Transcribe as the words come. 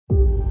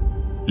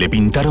Le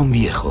pintaron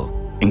viejo,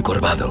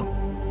 encorvado,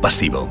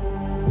 pasivo.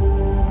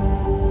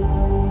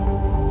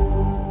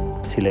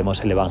 Si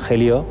leemos el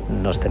Evangelio,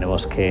 nos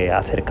tenemos que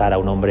acercar a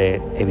un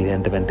hombre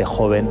evidentemente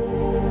joven.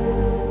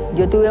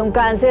 Yo tuve un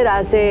cáncer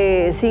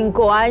hace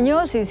 5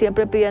 años y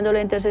siempre pidiendo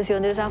la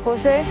intercesión de San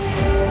José.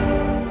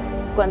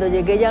 Cuando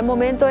llegué ya al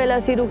momento de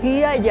la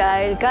cirugía,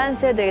 ya el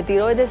cáncer de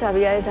tiroides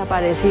había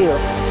desaparecido.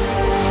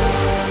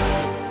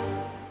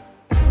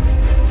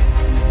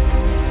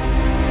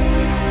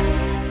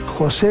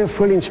 José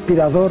fue el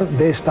inspirador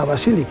de esta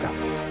basílica.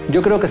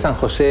 Yo creo que San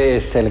José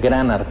es el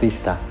gran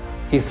artista.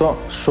 Hizo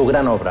su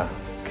gran obra,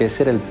 que es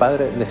ser el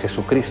Padre de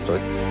Jesucristo.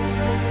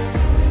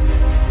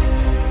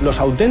 Los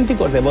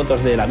auténticos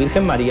devotos de la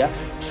Virgen María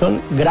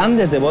son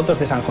grandes devotos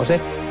de San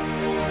José.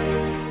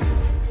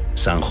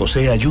 San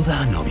José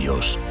ayuda a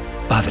novios,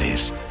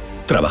 padres,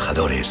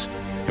 trabajadores,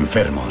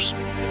 enfermos.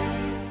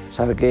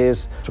 Sabe qué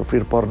es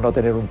sufrir por no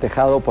tener un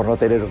tejado, por no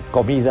tener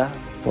comida,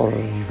 por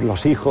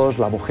los hijos,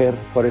 la mujer.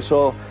 Por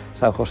eso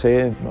San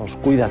José nos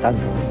cuida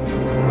tanto.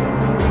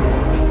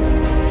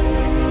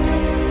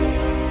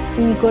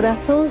 Mi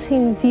corazón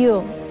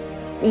sintió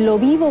lo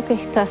vivo que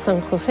está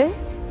San José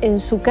en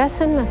su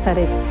casa en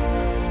Nazaret.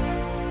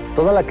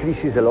 Toda la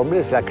crisis del hombre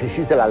es la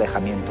crisis del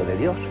alejamiento de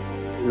Dios.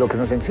 Lo que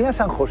nos enseña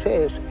San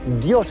José es,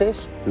 Dios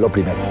es lo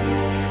primero.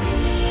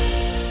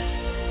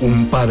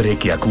 Un padre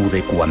que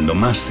acude cuando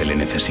más se le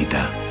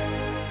necesita.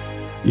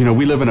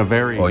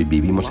 Hoy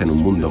vivimos en un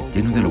mundo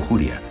lleno de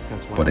lujuria.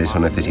 Por eso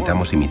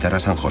necesitamos imitar a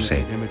San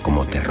José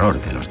como terror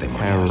de los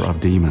demonios.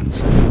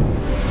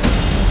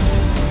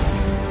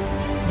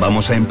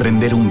 Vamos a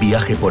emprender un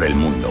viaje por el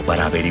mundo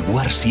para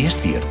averiguar si es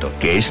cierto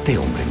que este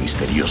hombre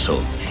misterioso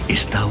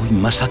está hoy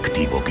más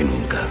activo que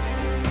nunca.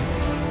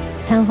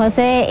 San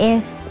José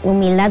es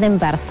humildad en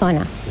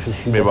persona.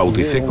 Me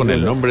bauticé con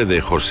el nombre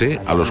de José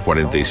a los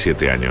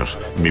 47 años.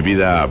 Mi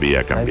vida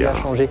había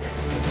cambiado.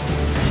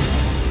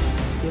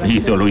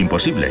 Hizo lo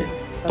imposible,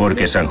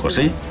 porque San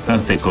José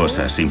hace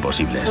cosas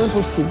imposibles.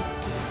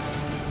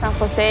 San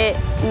José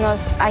nos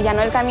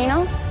allanó el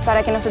camino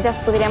para que nosotras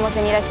pudiéramos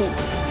venir aquí.